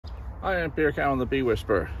I am Beer Cow and the Bee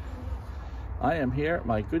Whisperer. I am here at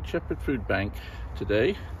my Good Shepherd Food Bank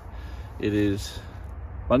today. It is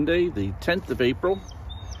Monday, the 10th of April,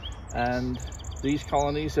 and these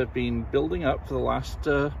colonies have been building up for the last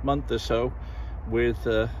month or so with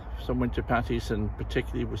some winter patties, and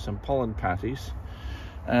particularly with some pollen patties.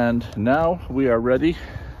 And now we are ready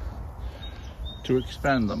to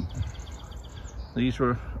expand them. These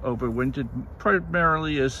were overwintered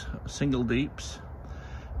primarily as single deeps.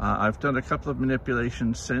 I've done a couple of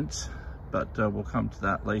manipulations since, but we'll come to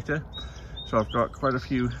that later. So I've got quite a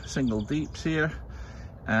few single deeps here,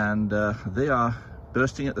 and they are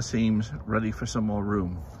bursting at the seams, ready for some more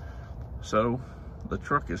room. So the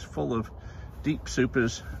truck is full of deep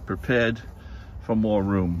supers prepared for more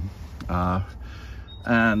room. My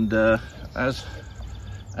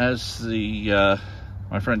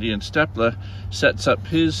friend Ian Stepler sets up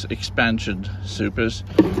his expansion supers,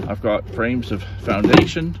 I've got frames of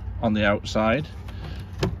foundation on the outside,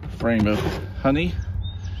 frame of honey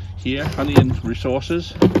here, honey and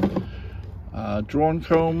resources, drawn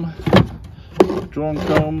comb, drawn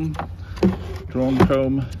comb, drawn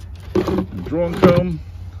comb, and drawn comb,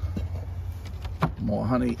 more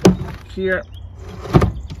honey here,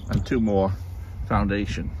 and two more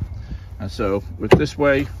foundation. And so with this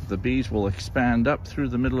way, the bees will expand up through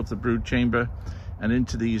the middle of the brood chamber and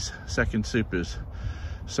into these second supers.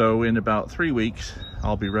 So in about 3 weeks,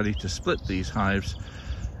 I'll be ready to split these hives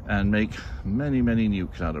and make many, many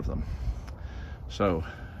nukes out of them. So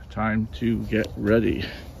time to get ready.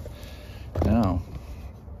 Now,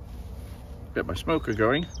 get my smoker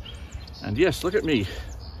going. And yes, look at me,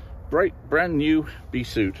 bright, brand new bee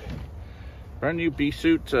suit. Brand new bee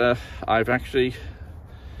suit. I've actually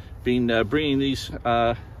been bringing these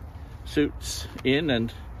suits in,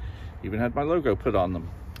 and even had my logo put on them,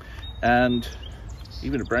 and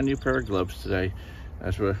even a brand new pair of gloves today,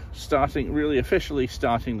 as we're starting, really officially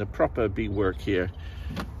starting the proper bee work here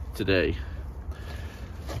today.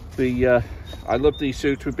 I love these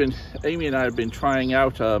suits. Amy and I have been trying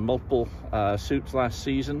out multiple suits last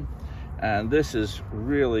season, and this is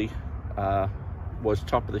really was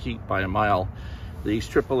top of the heap by a mile. These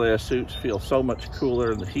triple layer suits feel so much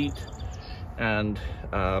cooler in the heat, and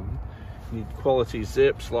need quality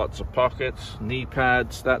zips, lots of pockets, knee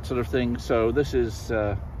pads, that sort of thing. So this is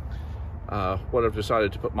what I've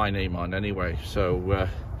decided to put my name on anyway. So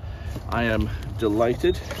I am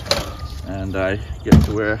delighted, and I get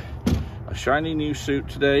to wear a shiny new suit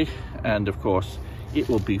today, and of course it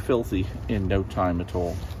will be filthy in no time at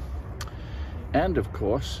all. And of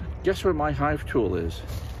course, guess where my hive tool is?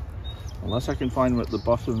 Unless I can find them at the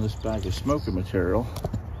bottom of this bag of smoker material.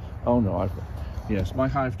 Oh no, yes, my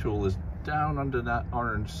hive tool is down under that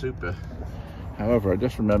orange super. However, I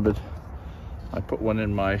just remembered I put one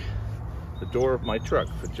in the door of my truck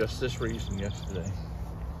for just this reason yesterday.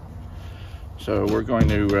 So we're going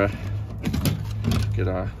to get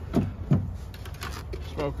our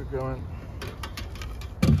smoker going.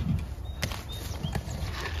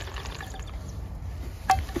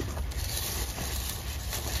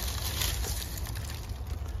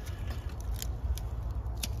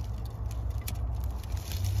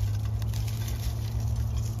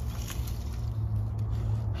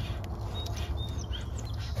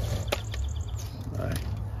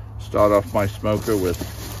 Start off my smoker with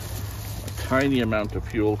a tiny amount of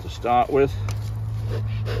fuel to start with.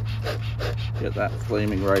 Get that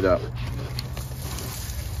flaming right up.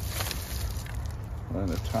 And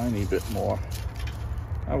a tiny bit more.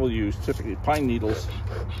 I will use typically pine needles to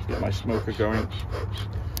get my smoker going,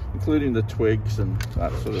 including the twigs and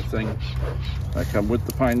that sort of thing that come with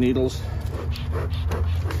the pine needles.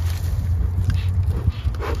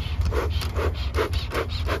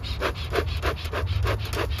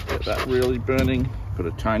 That really burning, put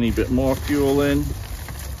a tiny bit more fuel in.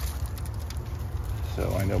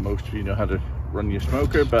 So I know most of you know how to run your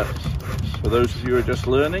smoker, but for those of you who are just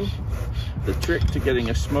learning, the trick to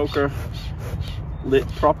getting a smoker lit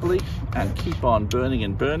properly and keep on burning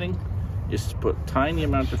and burning is to put a tiny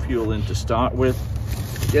amount of fuel in to start with,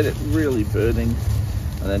 get it really burning,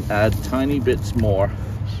 and then add tiny bits more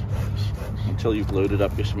until you've loaded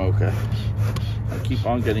up your smoker, and keep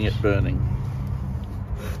on getting it burning.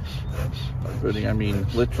 Burning, I mean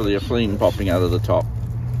literally a flame popping out of the top.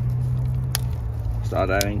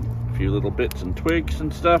 Start adding a few little bits and twigs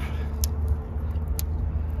and stuff.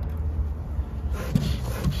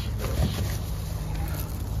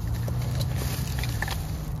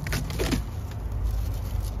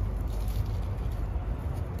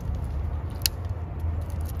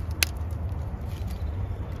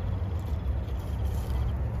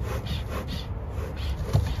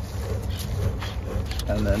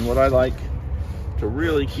 and then what I like to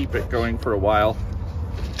really keep it going for a while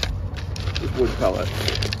is wood pellets.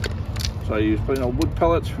 So I use plain old wood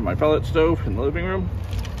pellets from my pellet stove in the living room.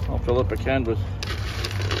 I'll fill up a can with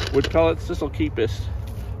wood pellets. This will keep this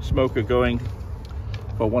smoker going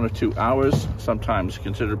for 1 or 2 hours, sometimes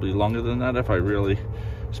considerably longer than that if I really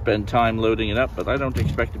spend time loading it up, but I don't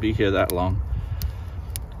expect to be here that long.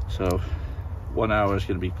 So 1 hour is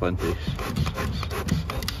going to be plenty.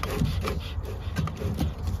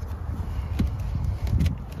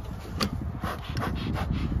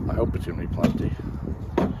 I hope it's going to be plenty.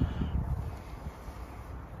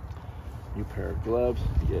 New pair of gloves,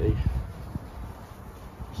 yay.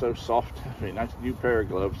 So soft. I mean, nice new pair of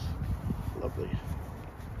gloves. Lovely.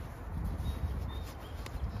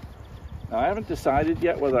 Now, I haven't decided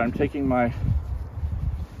yet whether I'm taking my,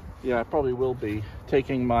 yeah, I probably will be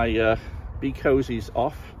taking my bee cozies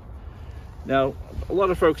off. Now, a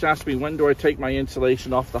lot of folks ask me, when do I take my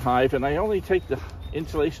insulation off the hive? And I only take the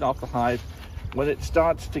insulation off the hive when it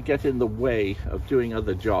starts to get in the way of doing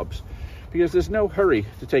other jobs. Because there's no hurry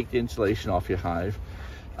to take the insulation off your hive,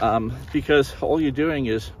 because all you're doing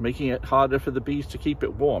is making it harder for the bees to keep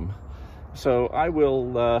it warm. So I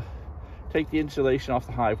will take the insulation off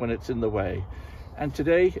the hive when it's in the way. And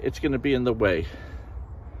today it's going to be in the way.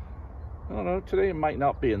 I don't know, today it might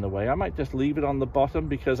not be in the way. I might just leave it on the bottom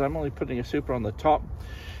because I'm only putting a super on the top.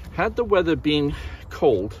 Had the weather been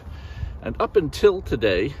cold, and up until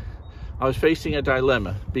today, I was facing a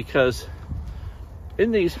dilemma, because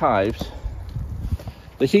in these hives,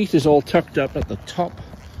 the heat is all tucked up at the top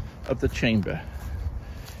of the chamber.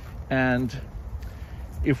 And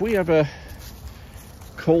if we have a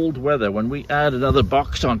cold weather, when we add another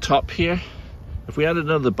box on top here,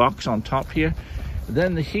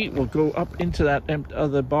 then the heat will go up into that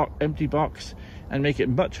empty box and make it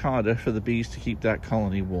much harder for the bees to keep that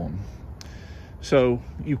colony warm. So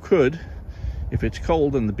you could, if it's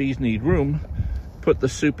cold and the bees need room, put the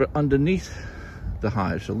super underneath the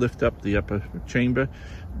hive. So lift up the upper chamber,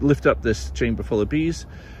 lift up this chamber full of bees,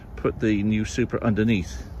 put the new super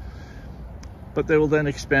underneath. But they will then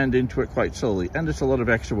expand into it quite slowly, and it's a lot of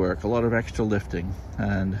extra work, a lot of extra lifting,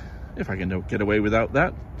 and if I can get away without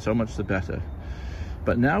that, so much the better.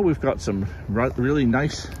 But now we've got some really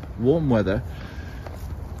nice warm weather.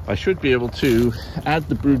 I should be able to add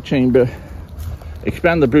the brood chamber,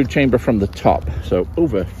 expand the brood chamber from the top, so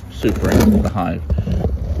over supering the hive.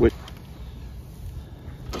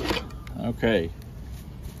 Okay,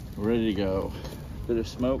 ready to go. Bit of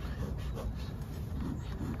smoke.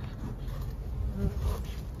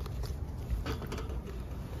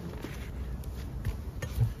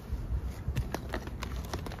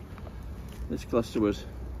 This cluster was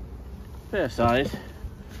fair size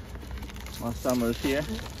last time I was here.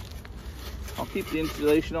 I'll keep the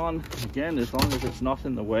insulation on again as long as it's not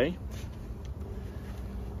in the way.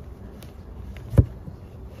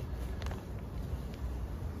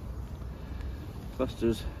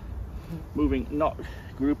 Clusters moving, not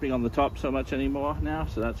grouping on the top so much anymore now,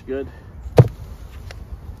 so that's good.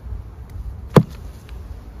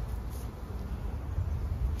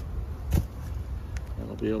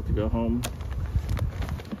 I'll be able to go home,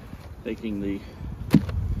 taking the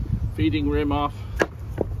feeding rim off,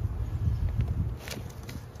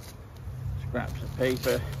 scraps of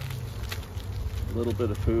paper, a little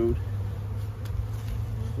bit of food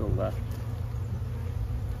still left.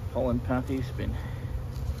 Pollen patty's been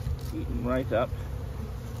eaten right up.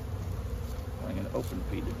 I'm going to open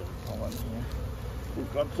feed a bit of pollen here.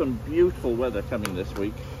 We've got some beautiful weather coming this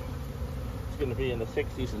week. It's going to be in the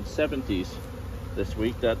 60s and 70s this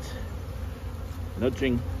week. That's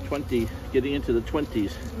nudging 20, getting into the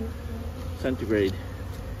 20s centigrade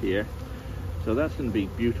here. So that's going to be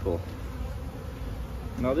beautiful.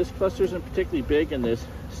 Now this cluster isn't particularly big, and there's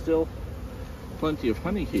still plenty of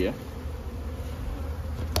honey here.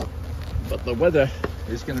 But the weather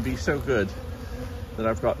is going to be so good that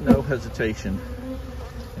I've got no hesitation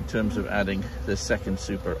in terms of adding this second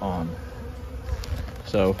super on.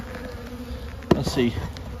 So let's see,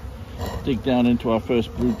 dig down into our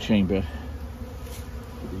first brood chamber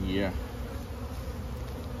for the year.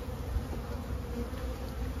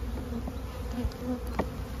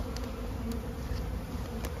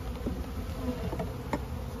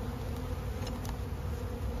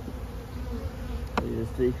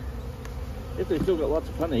 Here's the, if they've still got lots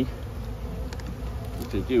of honey, which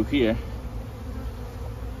they do here.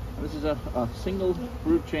 This is a single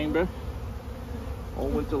brood chamber all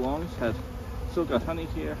winter long. It's had still got honey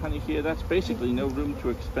here, honey here. That's basically no room to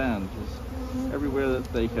expand. It's everywhere that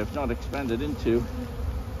they have not expanded into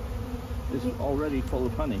is already full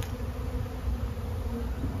of honey.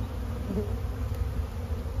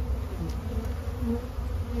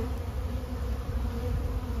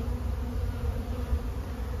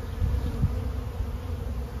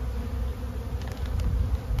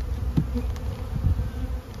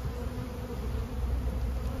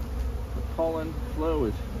 pollen flow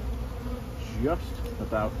is just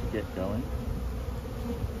about to get going.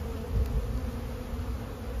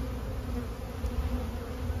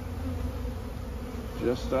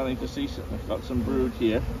 Just starting to see some. I've got some brood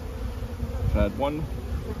here. I've had one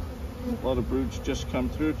lot of broods just come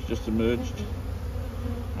through, it's just emerged,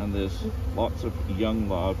 and there's lots of young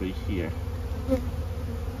larvae here. So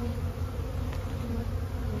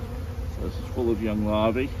this is full of young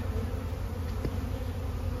larvae.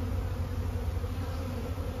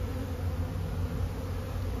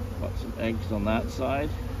 Got some eggs on that side.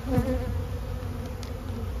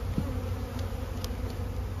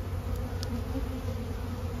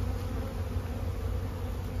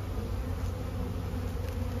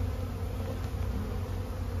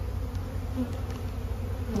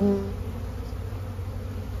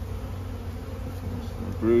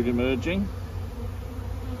 Brood emerging.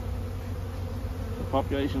 The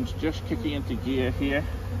population's just kicking into gear here.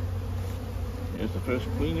 Here's the first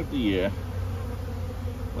queen of the year.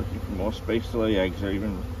 Looking for more space to lay eggs, or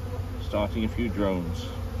even starting a few drones.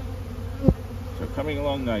 So coming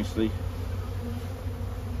along nicely.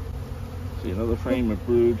 See another frame of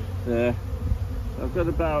brood there. So I've got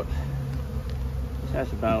about, this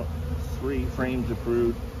has about 3 frames of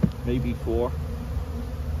brood, maybe 4.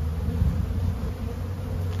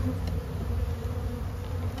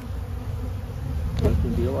 It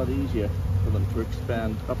can be a lot easier for them to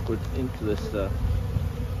expand upwards into this.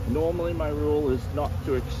 Normally my rule is not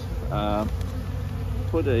to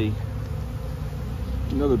put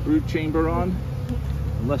another brood chamber on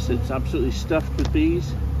unless it's absolutely stuffed with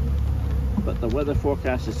bees, but the weather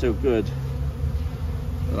forecast is so good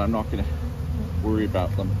that I'm not going to worry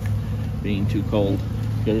about them being too cold,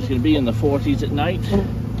 because it's going to be in the 40s at night.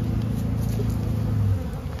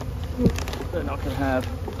 They're not going to have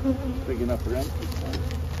big enough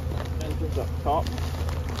entrance up top,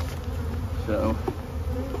 so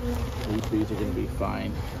these bees are going to be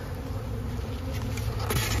fine.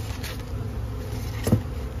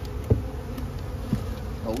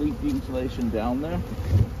 I'll leave the insulation down there.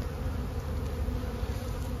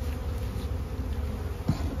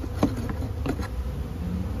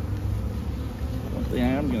 One thing I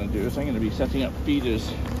am going to do is I'm going to be setting up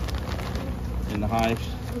feeders in the hives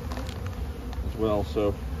as well,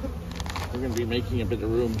 so we're going to be making a bit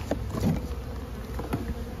of room.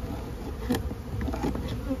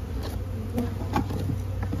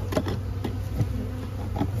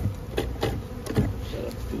 Set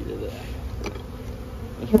up feeder there.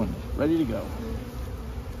 This one is ready to go.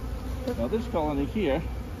 Now this colony here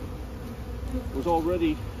was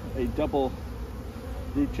already a double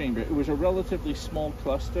brood chamber. It was a relatively small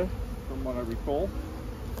cluster from what I recall.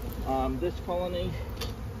 This colony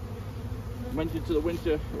went into the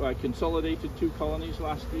winter. I consolidated 2 colonies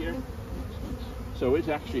last year, so it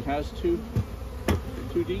actually has two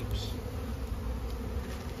deeps.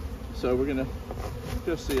 So we're gonna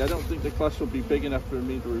just see. I don't think the cluster will be big enough for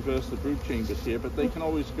me to reverse the brood chambers here, but they can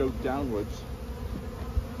always go downwards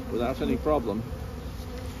without any problem.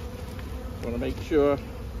 I want to make sure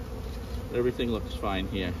everything looks fine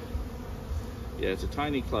here. Yeah, it's a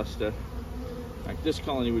tiny cluster. Like this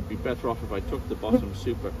colony would be better off if I took the bottom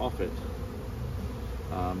super off it.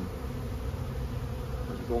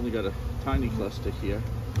 We've only got a tiny cluster here.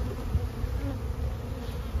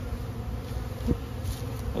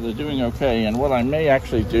 Well, they're doing okay, and what I may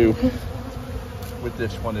actually do with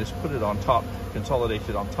this one is put it on top, consolidate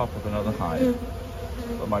it on top of another hive.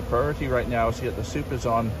 But my priority right now is to get the supers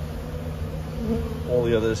on all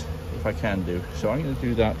the others if I can do. So I'm going to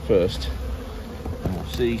do that first, and we'll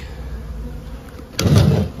see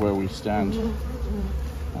where we stand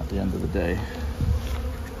at the end of the day.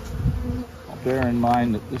 I'll bear in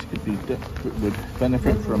mind that this could be would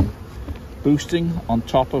benefit from boosting on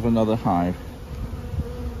top of another hive.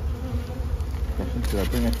 Did I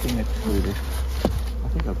bring a thing excluded? I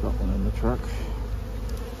think I've got one in the truck.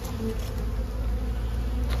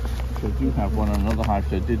 So I do have one on another hive,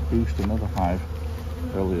 so I did boost another hive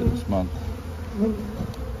earlier this month. Let's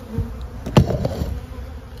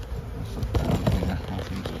look down here, how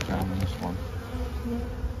things are down in this one.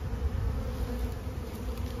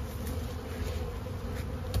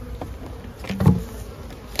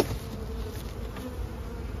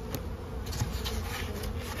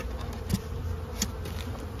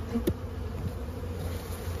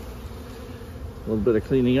 A little bit of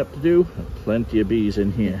cleaning up to do, plenty of bees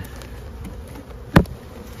in here.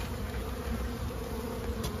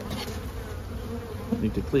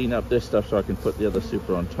 Need to clean up this stuff so I can put the other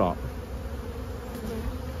super on top.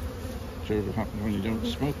 Shows what happens when you don't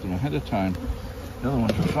smoke them ahead of time. The other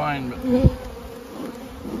ones are fine, but I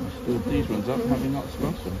screwed these ones up having not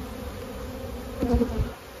smoked them.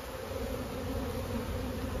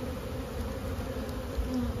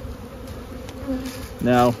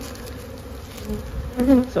 Now,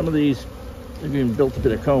 some of these, they've even built a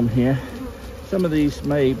bit of comb here. Some of these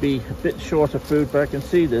may be a bit short of food, but I can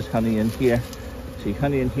see there's honey in here. See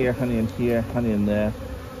honey in here, honey in here, honey in there.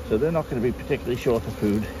 So they're not going to be particularly short of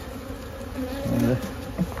food.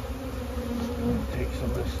 Take some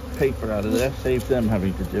of this paper out of there, save them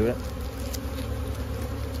having to do it.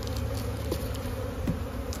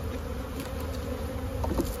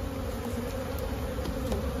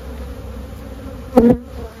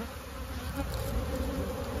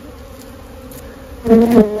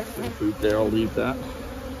 Some food there, I'll leave that.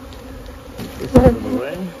 This out of the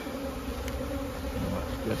way.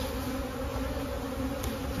 Let's just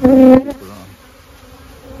keep it on.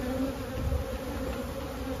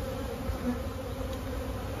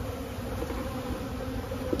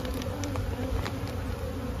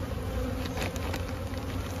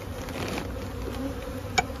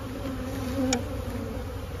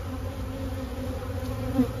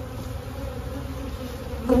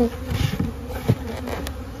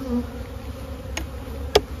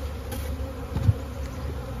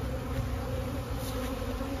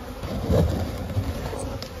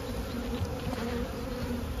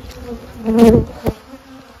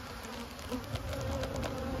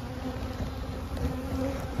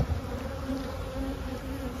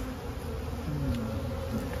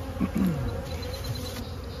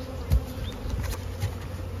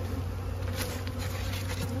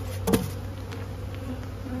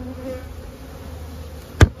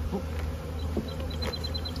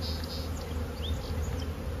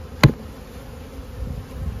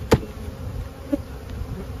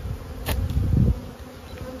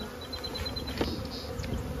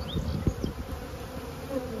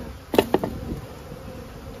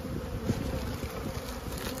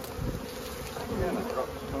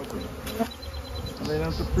 And they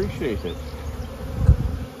don't appreciate it.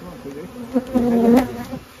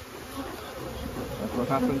 That's what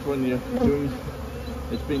happens when you're doing.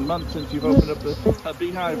 It's been months since you've opened up a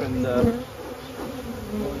beehive and part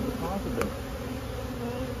of it.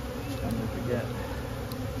 And you forget.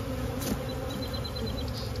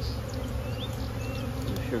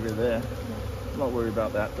 The sugar there. I'm not worried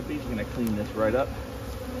about that. The bees are going to clean this right up.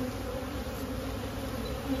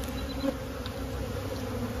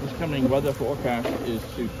 This coming weather forecast is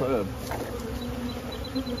superb.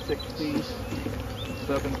 60s,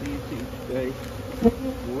 70s each day.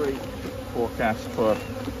 Great forecast for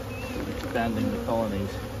expanding the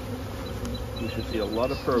colonies. We should see a lot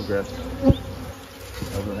of progress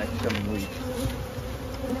over the next coming weeks.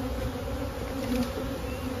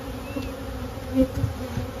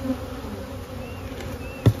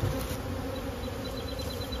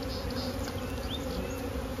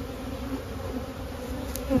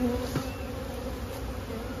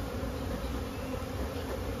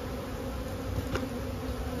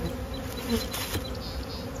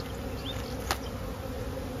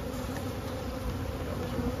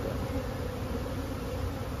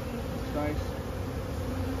 Nice.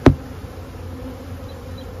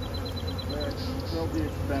 They'll be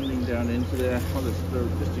expanding down into there. Well,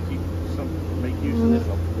 just to keep make use of this,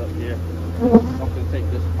 I'll put it up here. I'm not going to take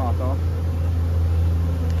this part off.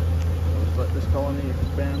 I'll just let this colony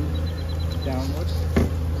expand downwards.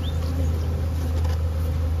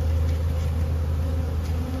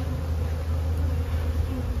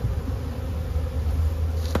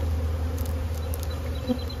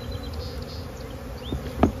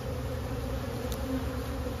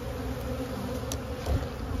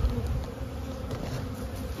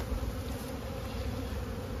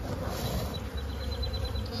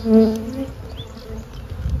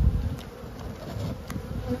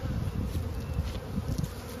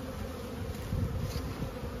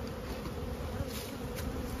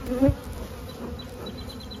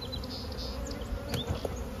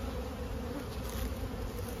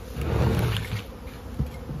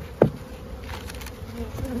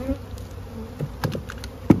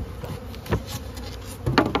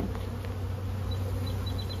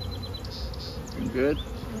 Good.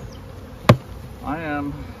 I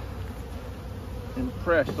am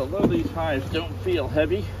impressed. Although these hives don't feel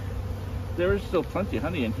heavy, there is still plenty of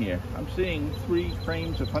honey in here. I'm seeing 3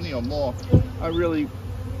 frames of honey or more. I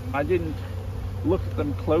didn't look at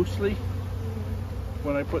them closely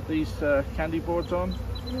when I put these candy boards on.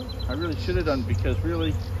 I really should have done, because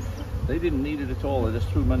really they didn't need it at all. They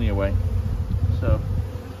just threw money away. So,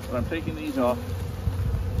 but I'm taking these off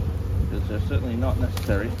because they're certainly not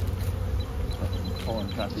necessary. Pollen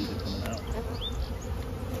patties are coming out.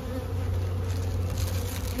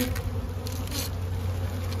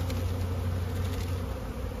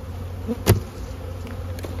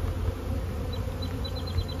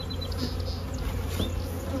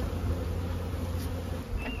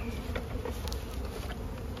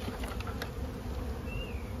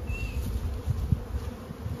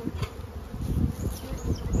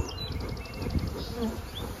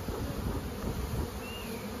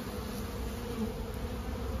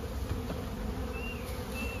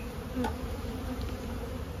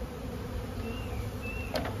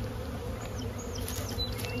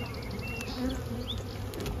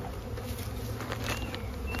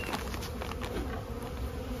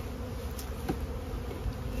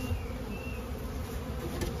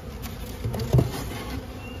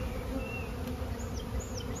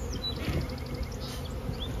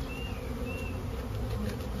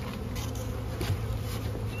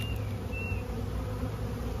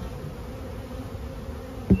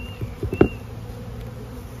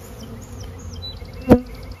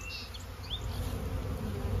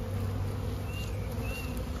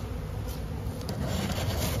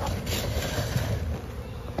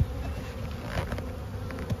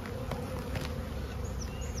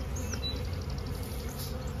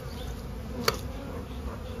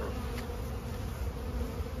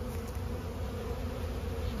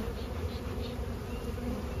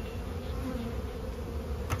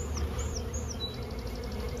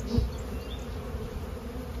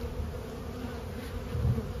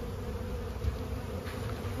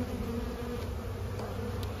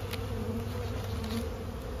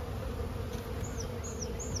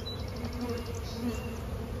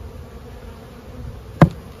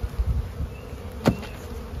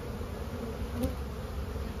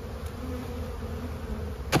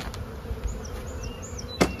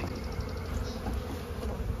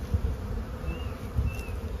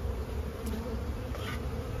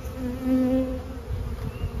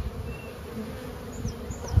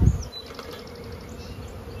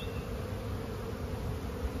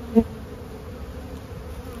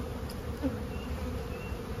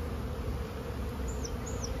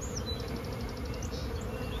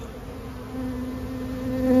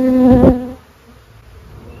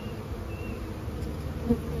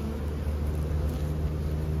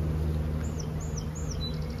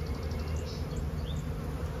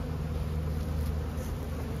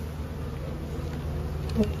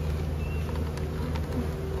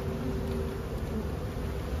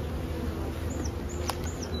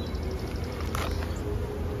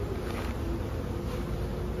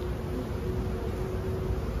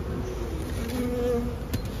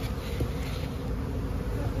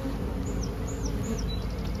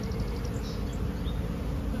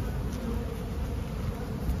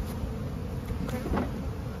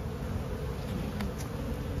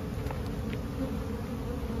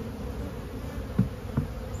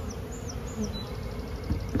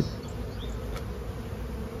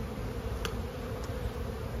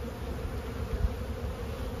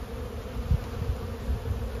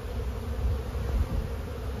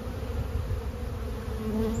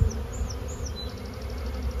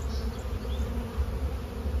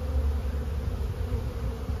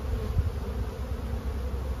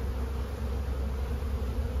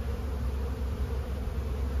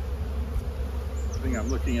 Thing I'm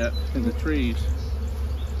looking at in the trees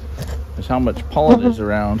is how much pollen is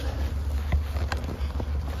around.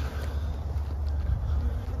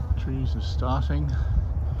 Trees are starting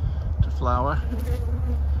to flower,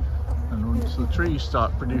 and once the trees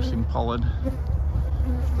start producing pollen,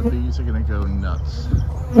 the bees are going to go nuts,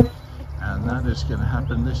 and that is going to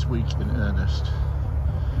happen this week in earnest.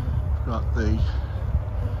 We've got the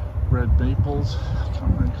red maples.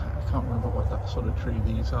 I can't remember what that sort of tree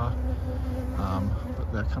these are,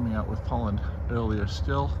 but they're coming out with pollen earlier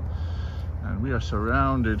still, and we are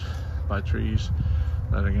surrounded by trees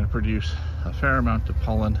that are going to produce a fair amount of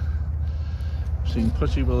pollen. I've seen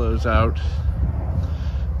pussy willows out,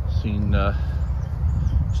 seen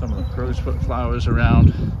some of the crow's foot flowers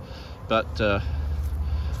around, but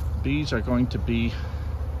bees are going to be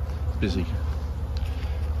busy.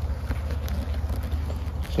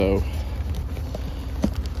 So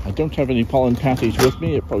I don't have any pollen patties with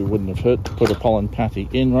me. It probably wouldn't have hurt to put a pollen patty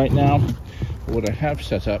in right now. But what I have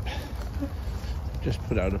set up, just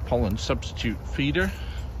put out a pollen substitute feeder.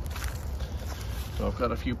 So I've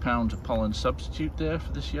got a few pounds of pollen substitute there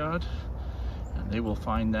for this yard, and they will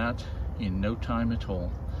find that in no time at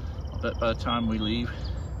all. I bet by the time we leave,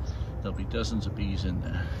 there'll be dozens of bees in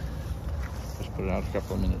there. Just put it out a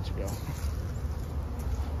couple of minutes ago.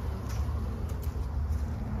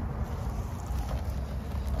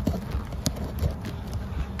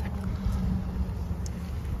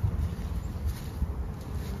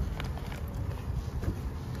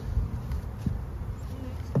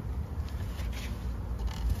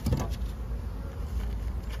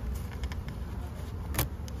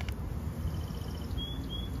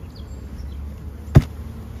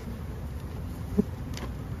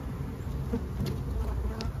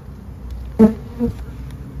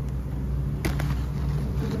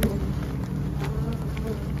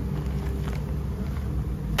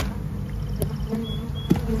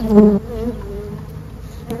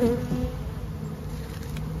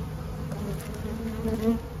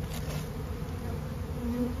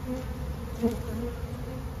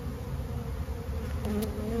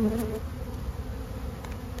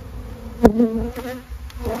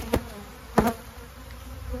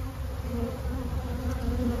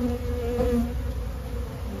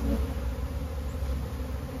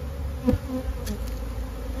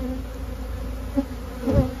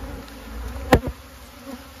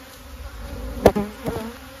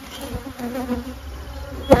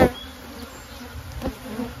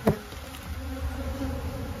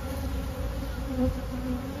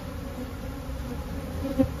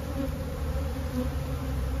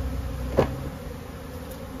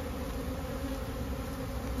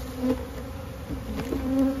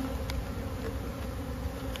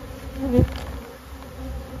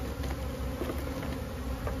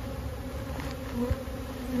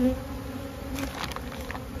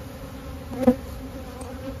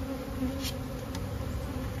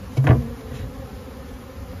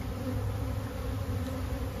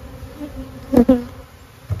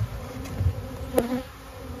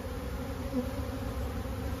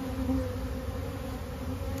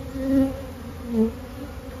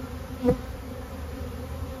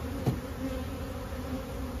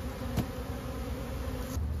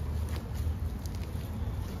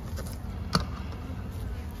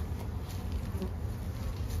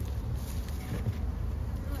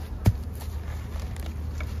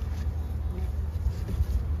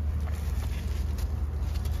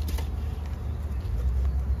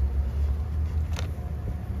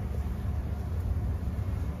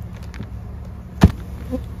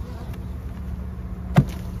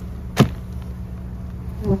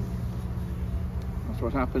 That's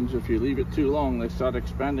what happens if you leave it too long. They start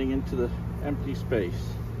expanding into the empty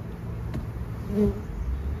space.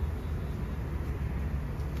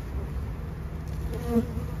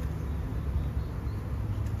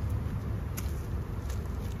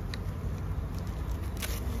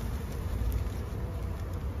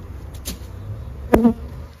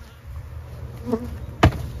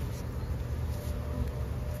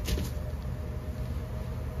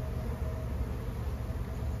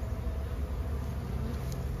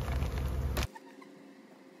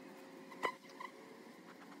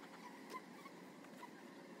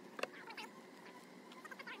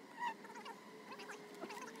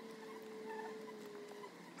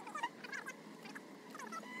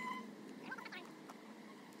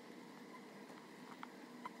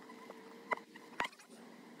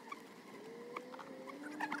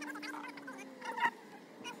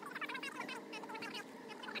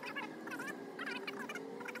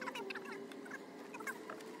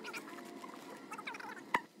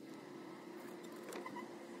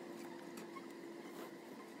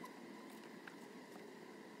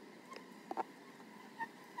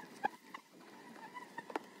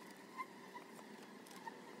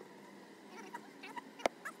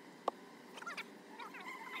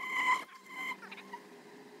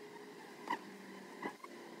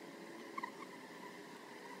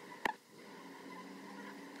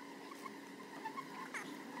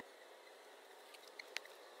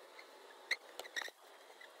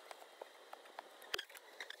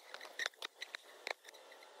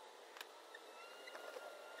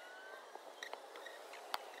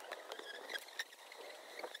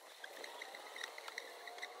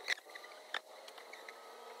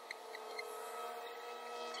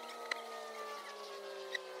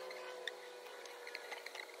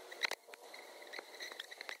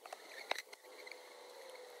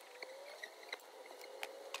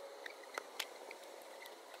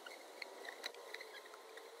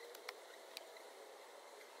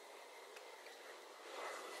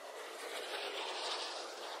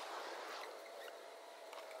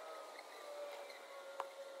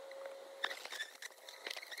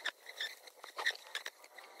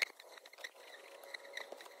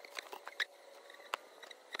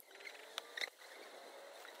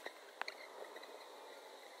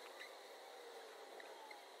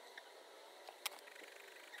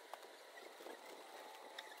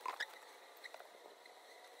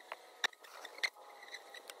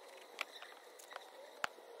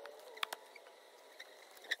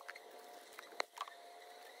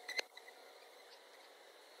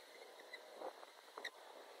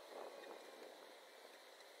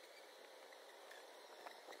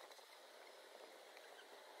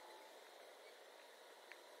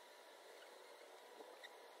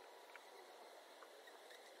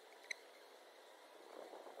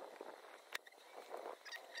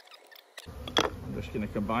 I'm just going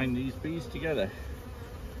to combine these bees together,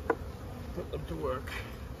 put them to work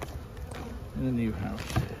in the new house.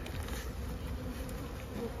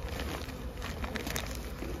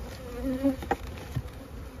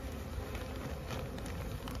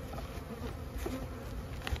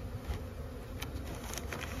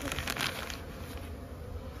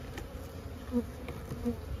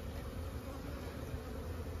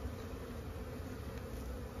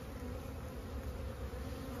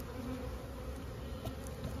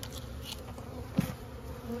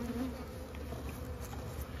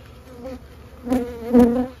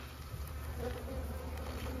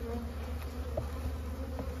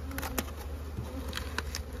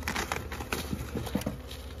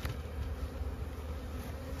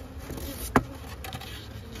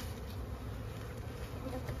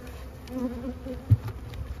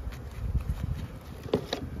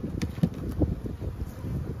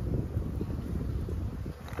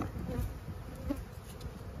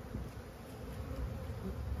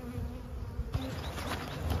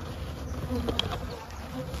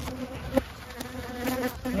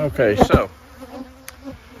 Okay, so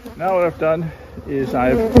now what I've done is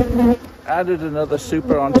I've added another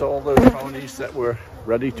super onto all those colonies that were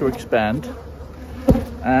ready to expand,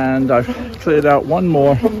 and I've cleared out one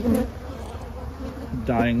more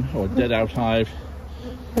dying or dead out hive,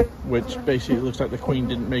 which basically looks like the queen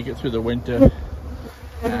didn't make it through the winter,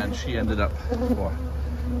 and she ended up, or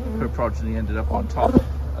her progeny ended up on top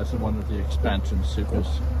as one of the expansion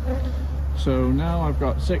supers. So now I've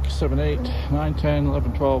got 6, 7, 8, 9, 10,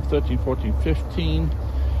 11, 12, 13, 14, 15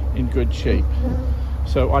 in good shape.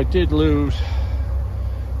 So I did lose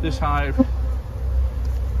this hive,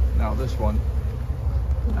 now this one,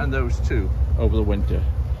 and those two over the winter.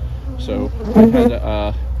 So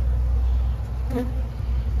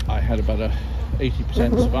I had about a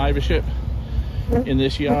 80% survivorship in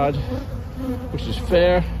this yard, which is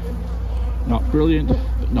fair, not brilliant,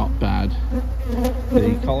 but not bad.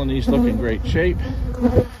 The colonies look in great shape.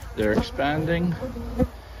 They're expanding.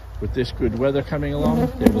 With this good weather coming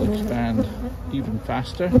along, they will expand even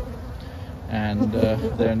faster, and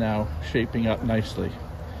they're now shaping up nicely.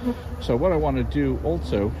 So what I want to do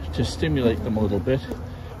also to stimulate them a little bit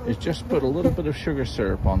is just put a little bit of sugar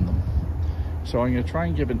syrup on them. So I'm going to try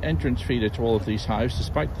and give an entrance feeder to all of these hives,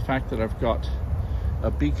 despite the fact that I've got a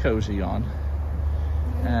bee cozy on,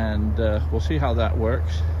 and we'll see how that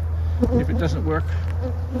works. If it doesn't work,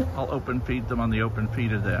 I'll open feed them on the open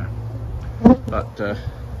feeder there. But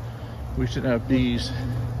we should have bees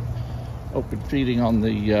open feeding on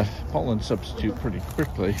the pollen substitute pretty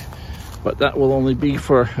quickly, but that will only be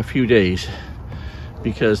for a few days,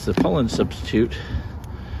 because the pollen substitute,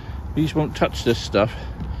 bees won't touch this stuff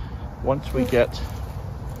once we get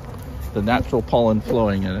the natural pollen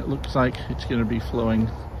flowing, and it looks like it's going to be flowing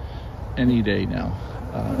any day now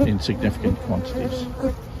in significant quantities.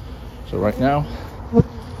 So right now,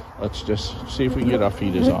 let's just see if we can get our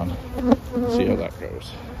feeders on, see how that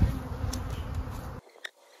goes.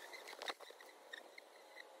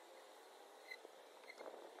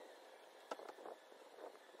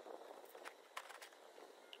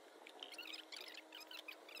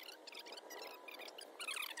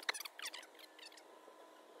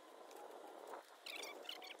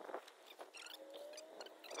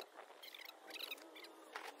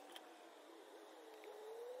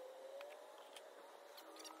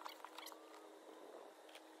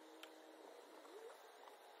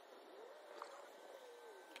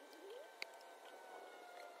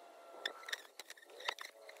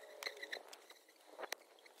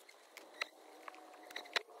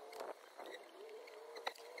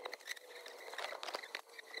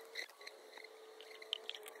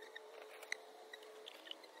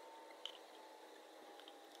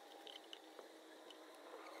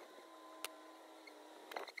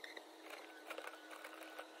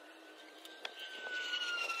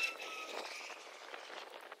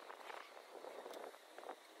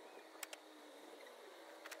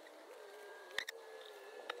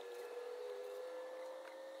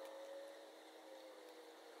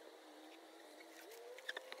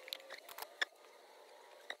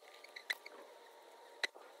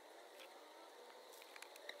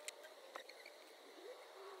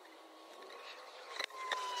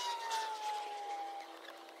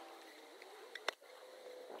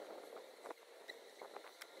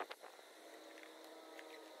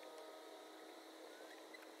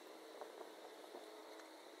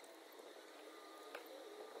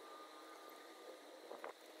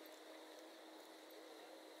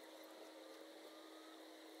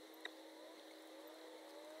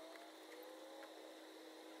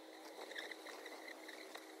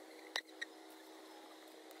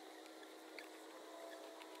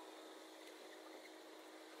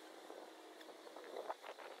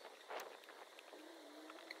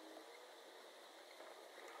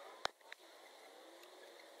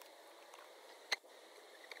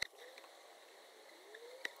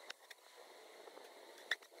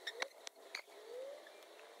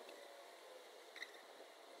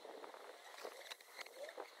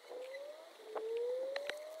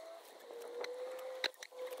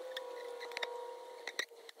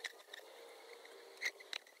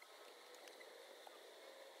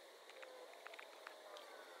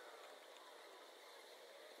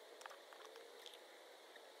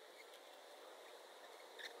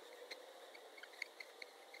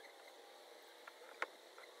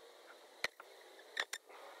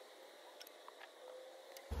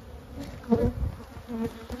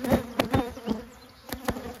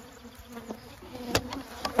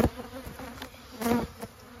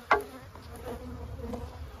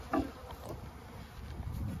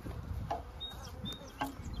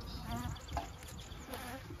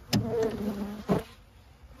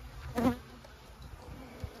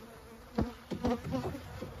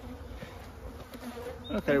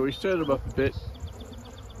 Okay, we stirred them up a bit.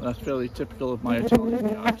 That's fairly typical of my Italian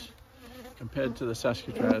yards. Compared to the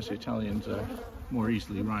Saskatraz, the Italians are more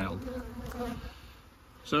easily riled.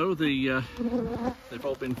 So they've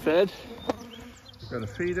all been fed. We've got a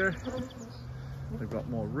feeder. They've got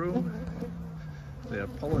more room. They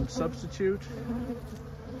have pollen substitute.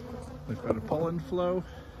 They've got a pollen flow.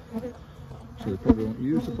 So they probably won't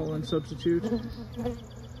use the pollen substitute.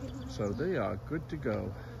 So they are good to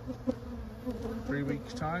go. 3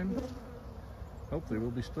 weeks time, hopefully we'll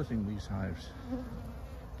be splitting these hives.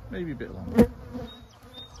 Maybe a bit longer.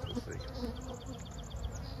 We'll see.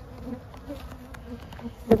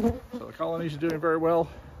 So the colonies are doing very well.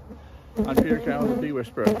 I'm Peter Cowan, the Bee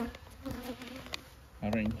Whisperer.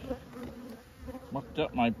 Having mucked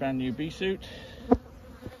up my brand new bee suit.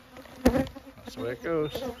 That's the way it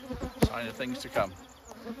goes. Sign of things to come.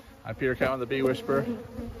 I'm Peter Cowan, the Bee Whisperer.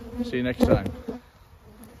 See you next time.